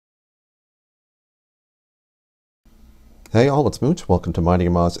Hey all, it's Mooch. Welcome to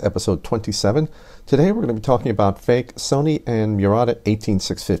Mining mAhs episode 27. Today we're going to be talking about fake Sony and Murata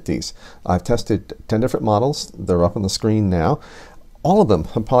 18650s. I've tested 10 different models. They're up on the screen now. All of them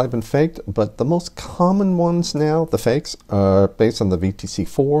have probably been faked, but the most common ones now, the fakes, are based on the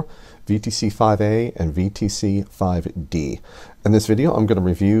VTC4, VTC5A, and VTC5D. In this video, I'm going to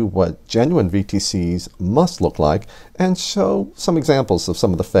review what genuine VTCs must look like and show some examples of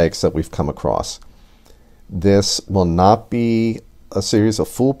some of the fakes that we've come across. This will not be a series of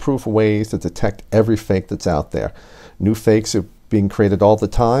foolproof ways to detect every fake that's out there. New fakes are being created all the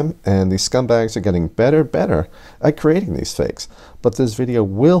time, and these scumbags are getting better at creating these fakes. But this video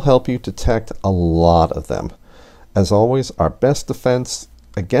will help you detect a lot of them. As always, our best defense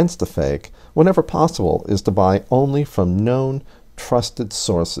against a fake, whenever possible, is to buy only from known, trusted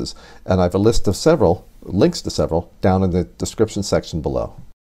sources. And I have a list of several, links to several, down in the description section below.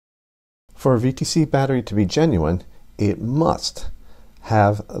 For a VTC battery to be genuine, it must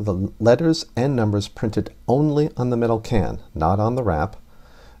have the letters and numbers printed only on the metal can, not on the wrap.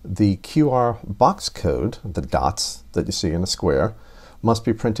 The QR box code, the dots that you see in a square, must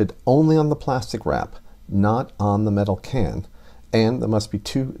be printed only on the plastic wrap, not on the metal can. And there must be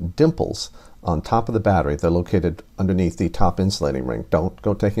two dimples on top of the battery. They're located underneath the top insulating ring. Don't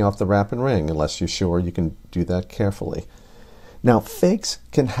go taking off the wrap and ring unless you're sure you can do that carefully. Now, fakes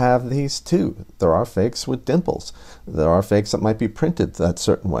can have these too. There are fakes with dimples. There are fakes that might be printed that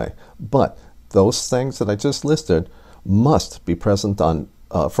certain way. But those things that I just listed must be present on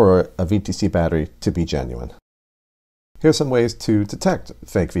for a VTC battery to be genuine. Here's some ways to detect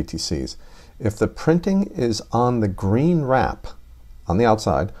fake VTCs. If the printing is on the green wrap on the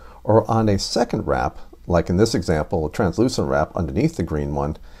outside or on a second wrap, like in this example, a translucent wrap underneath the green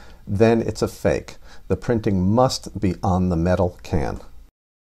one, then it's a fake. The printing must be on the metal can.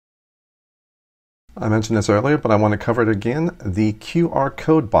 I mentioned this earlier, but I want to cover it again. The QR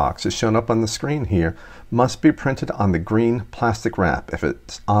code box is shown up on the screen here must be printed on the green plastic wrap. If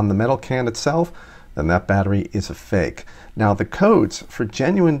it's on the metal can itself, then that battery is a fake. Now, the codes for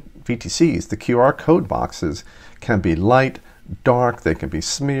genuine VTCs, the QR code boxes, can be light, dark, they can be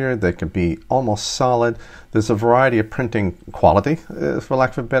smeared, they can be almost solid. There's a variety of printing quality, for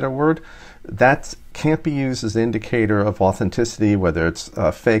lack of a better word. That can't be used as an indicator of authenticity, whether it's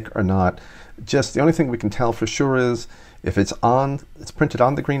fake or not. Just the only thing we can tell for sure is if it's printed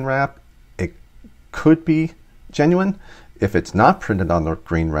on the green wrap, it could be genuine. If it's not printed on the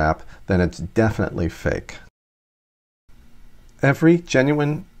green wrap, then it's definitely fake. Every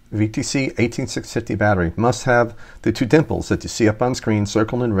genuine VTC 18650 battery must have the two dimples that you see up on screen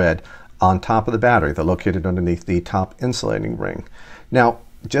circled in red on top of the battery. They're located underneath the top insulating ring. Now,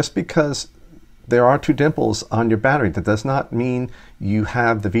 just because there are two dimples on your battery, that does not mean you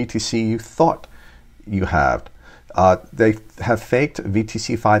have the VTC you thought you have. They have faked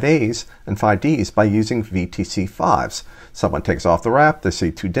VTC 5As and 5Ds by using VTC 5s. Someone takes off the wrap, they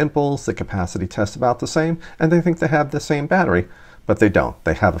see two dimples, the capacity test about the same, and they think they have the same battery, but they don't.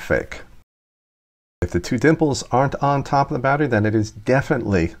 They have a fake. If the two dimples aren't on top of the battery, then it is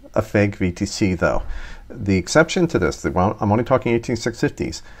definitely a fake VTC though. The exception to this, I'm only talking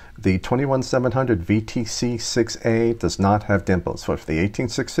 18650s, the 21700 VTC 6A does not have dimples. So for the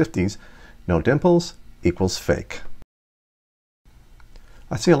 18650s, no dimples equals fake.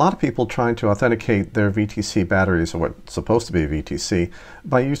 I see a lot of people trying to authenticate their VTC batteries, or what's supposed to be a VTC,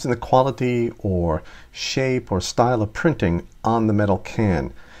 by using the quality or shape or style of printing on the metal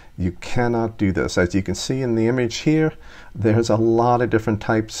can. You cannot do this. As you can see in the image here, there's a lot of different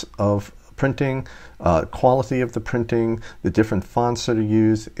types of printing, quality of the printing, the different fonts that are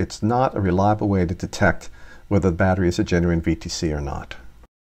used. It's not a reliable way to detect whether the battery is a genuine VTC or not.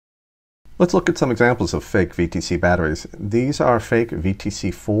 Let's look at some examples of fake VTC batteries. These are fake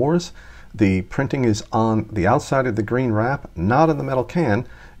VTC 4s. The printing is on the outside of the green wrap, not on the metal can.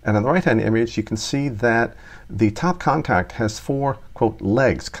 And on the right-hand image, you can see that the top contact has four, quote,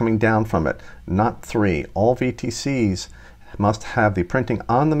 legs coming down from it, not three. All VTCs must have the printing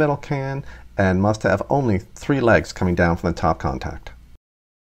on the metal can and must have only three legs coming down from the top contact.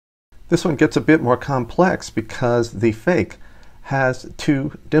 This one gets a bit more complex because the fake has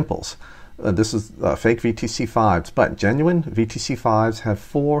two dimples. This is fake VTC 5s, but genuine VTC 5s have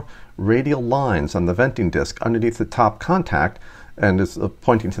four radial lines on the venting disc underneath the top contact, and is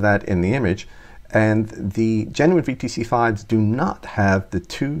pointing to that in the image. And the genuine VTC 5s do not have the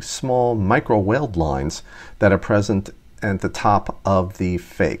two small micro weld lines that are present at the top of the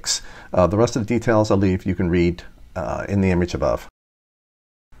fakes. The rest of the details I'll leave, you can read in the image above.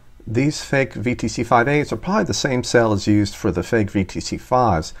 These fake VTC5As are probably the same cell as used for the fake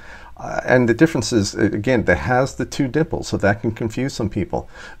VTC5s. And the difference is, again, it has the two dimples, so that can confuse some people.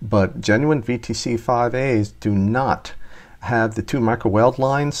 But genuine VTC5As do not have the two micro-weld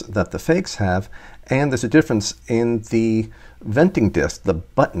lines that the fakes have, and there's a difference in the venting disc, the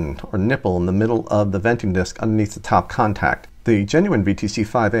button or nipple in the middle of the venting disc underneath the top contact. The genuine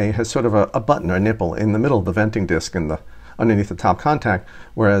VTC5A has sort of a button or nipple in the middle of the venting disc and underneath the top contact,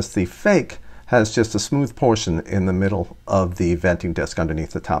 whereas the fake has just a smooth portion in the middle of the venting disc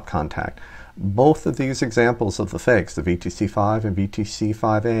underneath the top contact. Both of these examples of the fakes, the VTC5 and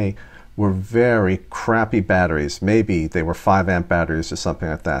VTC5A, were very crappy batteries. Maybe they were 5 amp batteries or something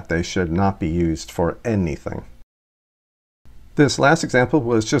like that. They should not be used for anything. This last example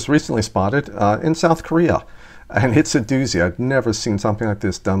was just recently spotted in South Korea, and it's a doozy. I've never seen something like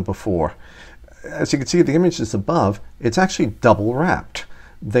this done before. As you can see, the images above, it's actually double wrapped.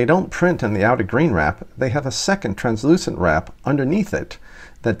 They don't print in the outer green wrap. They have a second translucent wrap underneath it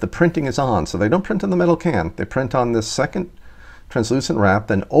that the printing is on. So they don't print on the metal can. They print on this second translucent wrap,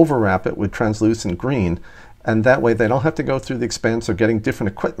 then overwrap it with translucent green. And that way they don't have to go through the expense of getting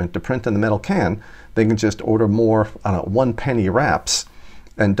different equipment to print in the metal can. They can just order more, I don't know, 1 penny wraps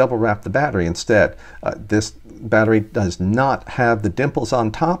and double wrap the battery instead. This battery does not have the dimples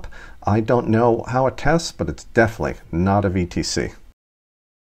on top. I don't know how it tests, but it's definitely not a VTC.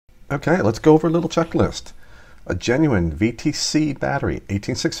 Okay, let's go over a little checklist. A genuine VTC battery,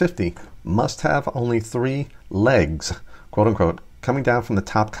 18650, must have only 3 legs, quote unquote, coming down from the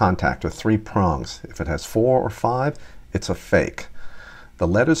top contact, or 3 prongs. If it has 4 or 5, it's a fake. The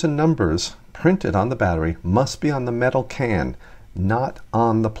letters and numbers printed on the battery must be on the metal can, not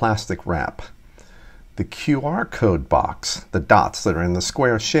on the plastic wrap. The QR code box, the dots that are in the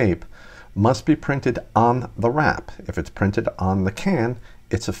square shape, must be printed on the wrap. If it's printed on the can,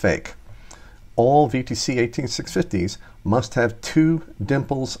 it's a fake. All VTC 18650s must have 2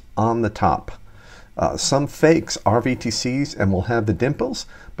 dimples on the top. Some fakes are VTCs and will have the dimples,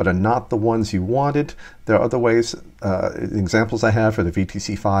 but are not the ones you wanted. There are other ways, examples I have for the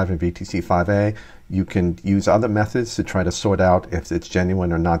VTC5 and VTC5A. You can use other methods to try to sort out if it's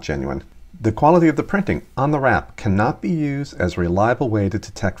genuine or not genuine. The quality of the printing on the wrap cannot be used as a reliable way to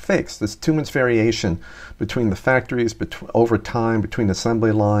detect fakes. There's too much variation between the factories, over time, between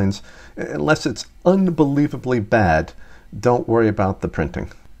assembly lines. Unless it's unbelievably bad, don't worry about the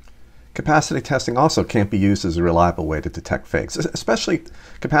printing. Capacity testing also can't be used as a reliable way to detect fakes, especially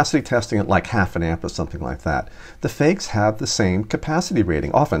capacity testing at like 0.5 amp or something like that. The fakes have the same capacity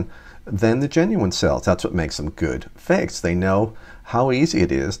rating, often, than the genuine cells. That's what makes them good fakes. They know how easy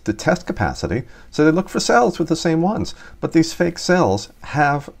it is to test capacity, so they look for cells with the same ones. But these fake cells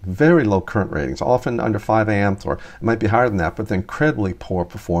have very low current ratings, often under 5 amps, or it might be higher than that, but they're incredibly poor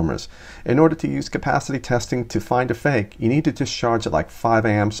performers. In order to use capacity testing to find a fake, you need to discharge at like 5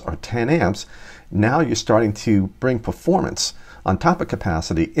 amps or 10 amps. Now you're starting to bring performance on top of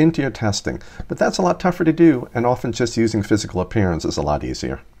capacity into your testing. But that's a lot tougher to do, and often just using physical appearance is a lot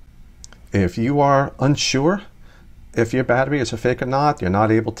easier. If you are unsure if your battery is a fake or not, you're not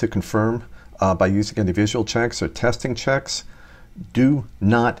able to confirm by using any visual checks or testing checks, do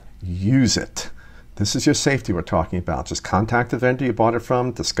not use it. This is your safety we're talking about. Just contact the vendor you bought it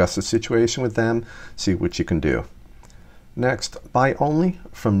from, discuss the situation with them, see what you can do. Next, buy only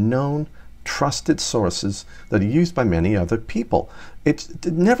from known, trusted sources that are used by many other people.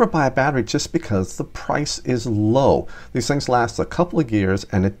 Never buy a battery just because the price is low. These things last a couple of years,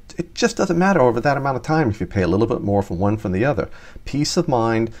 and it just doesn't matter over that amount of time if you pay a little bit more from one from the other. Peace of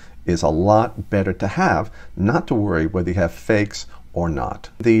mind is a lot better to have, not to worry whether you have fakes or not.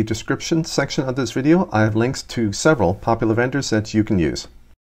 In the description section of this video, I have links to several popular vendors that you can use.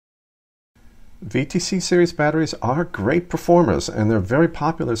 VTC series batteries are great performers, and they're very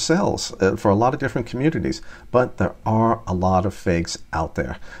popular cells for a lot of different communities, but there are a lot of fakes out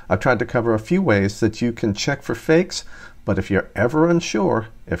there. I've tried to cover a few ways that you can check for fakes, but if you're ever unsure,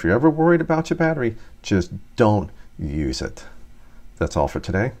 if you're ever worried about your battery, just don't use it. That's all for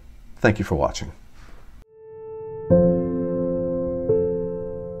today. Thank you for watching.